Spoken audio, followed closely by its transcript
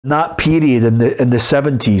That period in the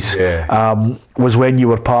 70s was when you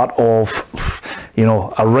were part of, you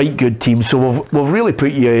know, a right good team. So we've really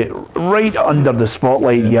put you right under the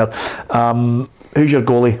spotlight here. Who's your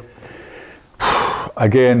goalie?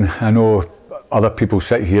 Again, I know other people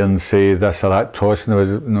sit here and say this or that toss, and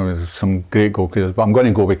there was some great goalkeepers, but I'm going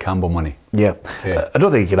to go with Campbell Money. Yeah. I don't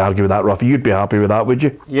think you can argue with that, Ruffy. You'd be happy with that, would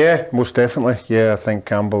you? Yeah, most definitely. Yeah, I think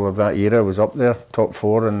Campbell of that era was up there, top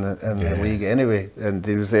four in the league anyway, and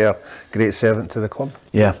he was there, great servant to the club.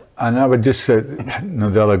 Yeah. And I would just say, you know,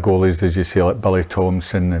 the other goalies, as you say, like Billy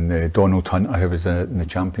Thompson and Donald Hunter, who was in the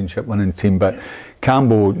championship winning team, but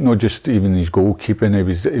Campbell, not just even his goalkeeping, he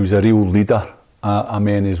was a real leader.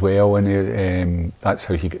 Amen as well, and that's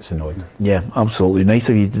how he gets the nod. Yeah, absolutely. Nice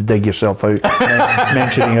of you to dig yourself out,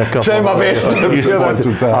 mentioning a couple. Try my best. Sorry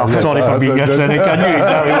for being a cynic. I knew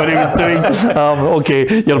exactly what he was doing.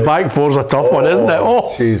 Okay, your back four's a tough one, isn't it?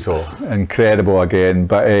 Oh, she's incredible again.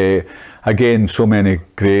 But again, so many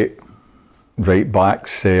great right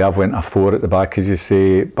backs. I've went a four at the back, as you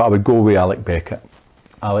say, but I would go with Alec Beckett.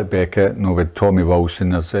 Alec Beckett, no, with Tommy Wilson.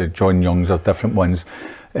 There's John Young's. There's different ones.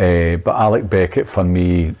 But Alec Beckett for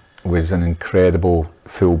me was an incredible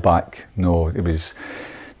fullback. No, it was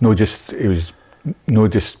not just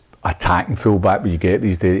attacking fullback, but you get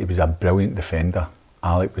these days. He was a brilliant defender.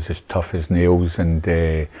 Alec was as tough as nails, and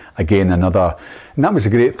again and that was a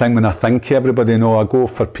great thing when I think of everybody. You know, I go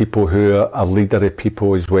for people who are leadery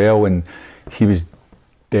people as well, and he was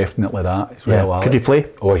definitely that as well. Alec. Could he play?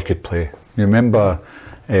 Oh, he could play. You remember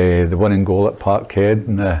the winning goal at Parkhead?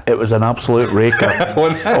 And it was an absolute raker.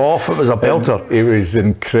 Off, it was a belter. It was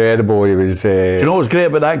incredible. It was. Do you know what was great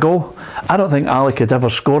about that goal? I don't think Alec had ever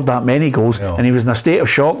scored that many goals, and he was in a state of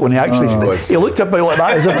shock when he actually. He looked at me like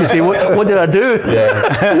that as if to say, "What did I do?"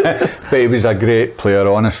 Yeah, but he was a great player,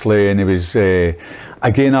 honestly, and he was.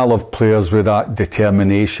 Again, I love players with that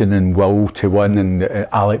determination and will to win, and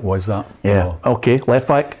Alec was that. Yeah. Okay, left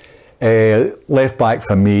back. Left back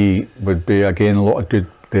for me would be again a lot of good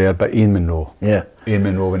there, but Ian Munro. Yeah. Ian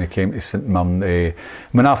Munro when he came to St Mirren.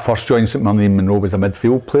 When I first joined St Mirren, Ian Munro was a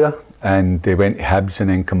midfield player, and they went to Hibs and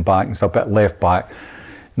then come back and stuff. But left back,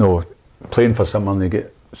 no, playing for St Mirren, they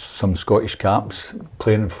get some Scottish caps.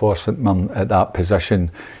 Playing for St Mirren at that position,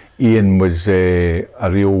 Ian was a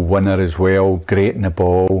real winner as well. Great in the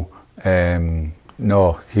ball.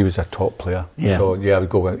 No, he was a top player. Yeah. So yeah, I would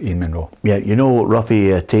go with Ian Munro. Yeah, you know,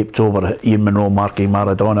 Ruffy taped over Ian Munro marking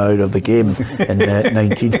Maradona out of the game in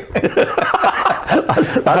 19. That's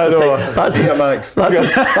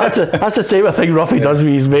the type of thing Ruffy does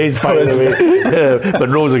with his mates, by the way.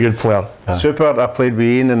 Munro's a good player. Super. I played with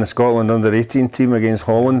Ian in the Scotland under-18 team against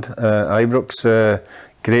Holland. Ibrox.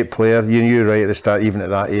 Great player. You knew right at the start, even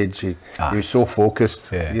at that age, he was so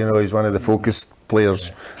focused. Yeah. You know, he's one of the focused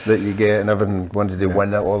players that you get, and everyone wanted to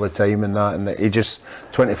win it all the time and that, and he just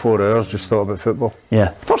 24 hours just thought about football. Yeah,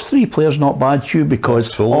 first three players not bad, Hugh,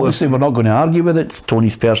 because obviously we're not going to argue with it.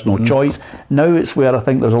 Tony's personal choice. Now it's where I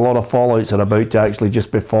think there's a lot of fallouts that are about to actually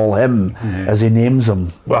just befall him as he names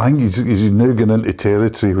them. Well, I think he's now going into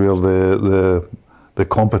territory where the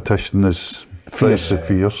competition is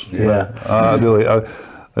fierce. Yeah.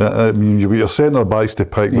 I mean, you've got your centre backs to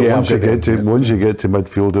pick, but once you get to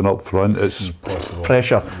midfield and up front, it's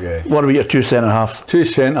pressure. Yeah. What about your two centre halves? Two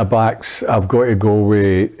centre backs, I've got to go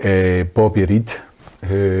with Bobby Reid,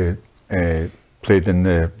 who played in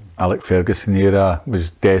the Alec Ferguson era,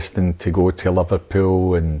 was destined to go to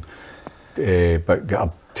Liverpool, and but got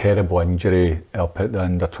a terrible injury up at the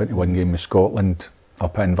under-21 game with Scotland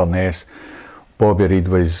up at Inverness. Bobby Reid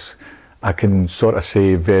was, I can sort of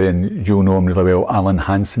say, you'll know him really well, Alan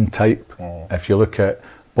Hansen type. If you look at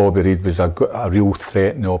Bobby Reid, was a real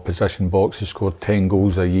threat in the opposition box. He scored 10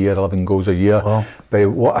 goals a year, 11 goals a year. Wow. But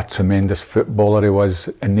what a tremendous footballer he was.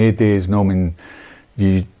 In those days, no, I mean,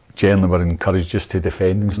 you generally were encouraged just to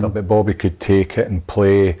defend and stuff, but Bobby could take it and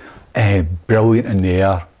play brilliant in the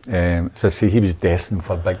air. As I say, he was destined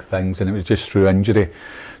for big things, and it was just through injury.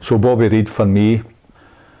 So Bobby Reid for me,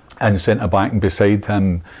 and centre back, and beside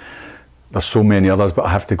him, there's so many others, but I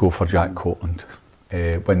have to go for Jack Copeland.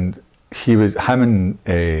 When he was,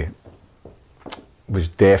 was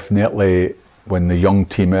definitely, when the young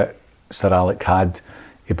team at Sir Alec had,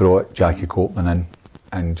 he brought Jackie Copeland in,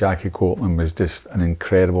 and Jackie Copeland was just an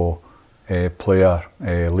incredible player,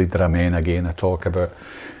 leader of men again. I talk about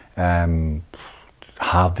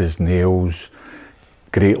hard as nails,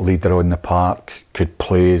 great leader on the park, could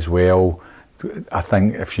play as well. I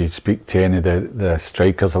think if you speak to any of the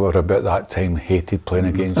strikers that were about that time, hated playing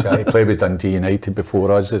against Jack. He played with Dundee United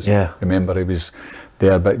before us. Remember, he was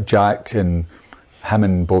there. But Jack, and him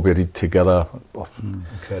and Bobby Reid together,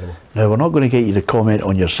 incredible. Now, we're not going to get you to comment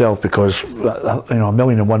on yourself because, you know,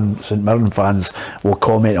 1,000,001 St Mirren fans will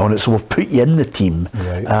comment on it, so we've put you in the team.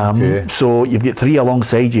 Right, okay. So you've got 3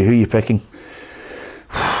 alongside you. Who are you picking?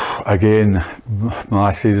 Again,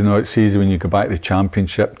 my season, it's easy when you go back to the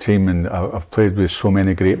Championship team, and I've played with so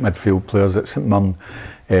many great midfield players at St Mirren,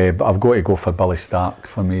 but I've got to go for Billy Stark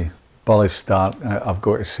for me. Billy Stark, I've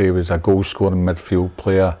got to say, was a goal-scoring midfield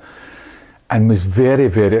player and was very,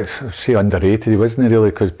 very, say, underrated. He wasn't really,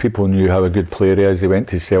 because people knew how a good player he is. He went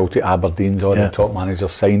to Celtic, Aberdeen's, all the top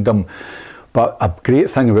managers signed him. But a great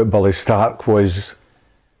thing about Billy Stark was,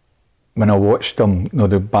 when I watched him, you know,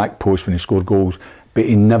 the back post when he scored goals, but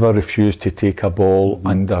he never refused to take a ball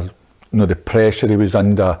under, you know, the pressure he was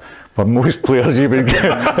under. For most players, you would get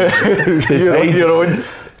you're on your own.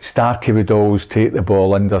 Starkey would always take the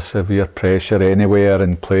ball under severe pressure anywhere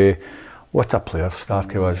and play. What a player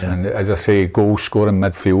Starkey was. And as I say, goal-scoring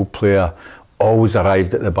midfield player, always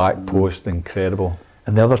arrived at the back post, incredible.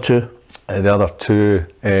 And the other 2? The other 2,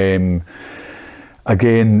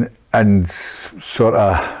 again, and sort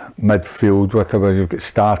of midfield, whatever, you've got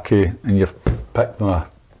Starkey and you've picked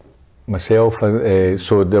myself.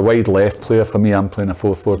 So the wide left player for me, I'm playing a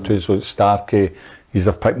 4-4-2, so it's Starkey.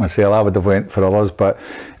 I've picked myself. I would have went for others, but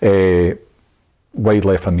wide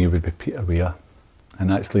left for me would be Peter Weir. And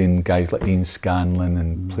that's laying guys like Ian Scanlon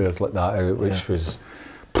and players like that out, which was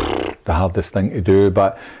the hardest thing to do.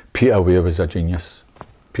 But Peter Weir was a genius.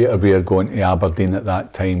 Peter Weir going to Aberdeen at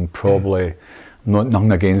that time, probably,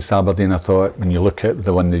 nothing against Aberdeen, I thought, when you look at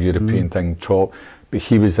the European thing, but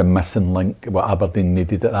he was a missing link, what Aberdeen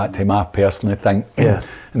needed at that time, I personally think. And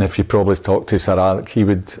if you probably talk to Sir Alec, he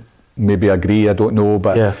would maybe agree, I don't know,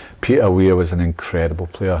 but Peter Weir was an incredible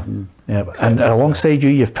player. And alongside you,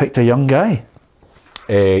 you've picked a young guy.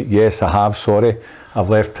 Yes, I have, sorry. I've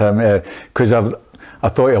left him, because I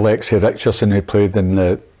thought Alexi Richardson, who played in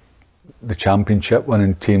the Championship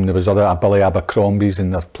winning team, there was other Billy Abercrombies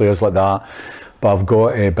and there's players like that, but I've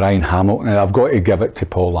got Brian Hamilton, and I've got to give it to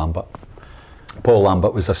Paul Lambert. Paul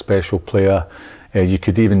Lambert was a special player. You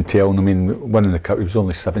could even tell, I mean, winning the Cup, he was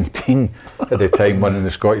only 17 at the time, winning the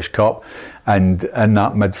Scottish Cup, and in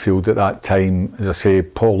that midfield at that time, as I say,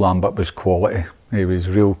 Paul Lambert was quality. He was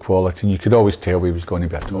real quality, and you could always tell he was going to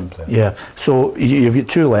be a top player. Yeah, so you've got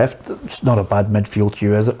 2 left. It's not a bad midfield to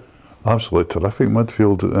you, is it? Absolutely terrific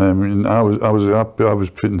midfield. I mean, I was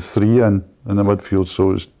putting 3 in the midfield,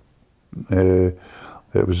 so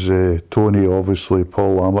it was Tony, obviously,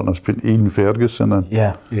 Paul Lambert, and I was putting Ian Ferguson in.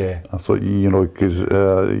 Yeah. I thought, you know, because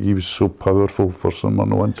he was so powerful for someone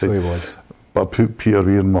one time. So he was. But I put Peter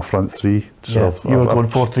Weir in my front 3. So you were going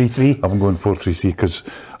 4-3-3? I'm going 4-3-3 because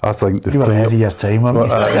I think the 3... You were ahead of your time, weren't you?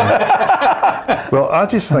 Well, I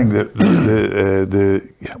just think that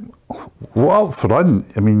well, up front,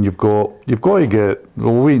 I mean, you've got to get...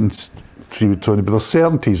 We'll wait and see with Tony, but there's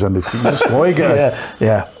certainties in the team. You just got to get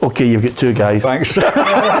Yeah. Okay, you've got 2 guys. Thanks.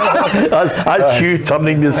 that's Hugh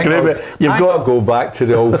turning the screw. You've got to go back to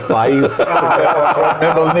the old 5. I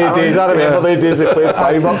remember the days they played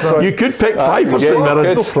 5 up front. You could pick 5 for St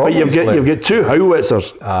Mirren, but you've got 2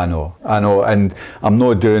 howitzers. I know, and I'm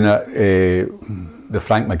not doing it. The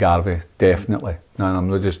Frank McGarvey, definitely. No, I'm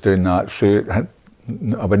not just doing that. Sure, I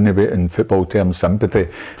wouldn't be in football terms sympathy.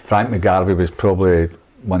 Frank McGarvey was probably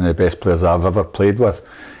one of the best players I've ever played with.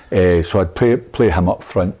 So I'd play him up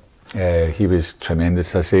front. He was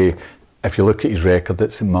tremendous. I say, if you look at his record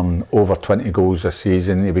at St Mirren, over 20 goals a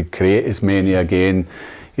season, he would create as many again.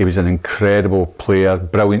 He was an incredible player,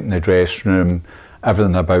 brilliant in the dressing room,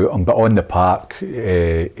 everything about him. But on the park,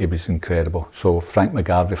 he was incredible. So Frank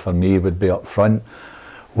McGarvey for me would be up front.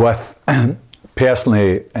 With,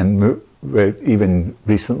 personally, and even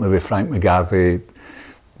recently with Frank McGarvey,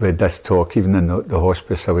 with this talk, even in the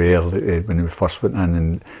hospice away when we first went in,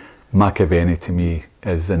 and McAvennie to me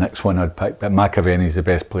is the next one I'd pick. But McAvennie is the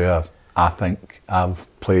best player I think I've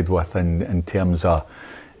played with in terms of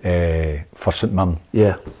for St Mirren.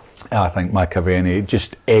 Yeah. I think McAvennie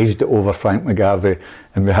just edged it over Frank McGarvey,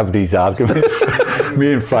 and we have these arguments.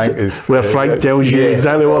 Me and Frank is where Frank tells you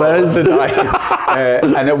exactly what it is.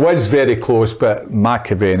 And it was very close, but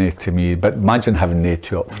McAvennie to me. But imagine having they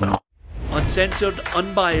 2 up front. Uncensored,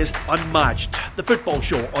 unbiased, unmatched. The Football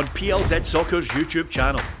Show on PLZ Soccer's YouTube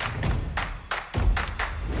channel.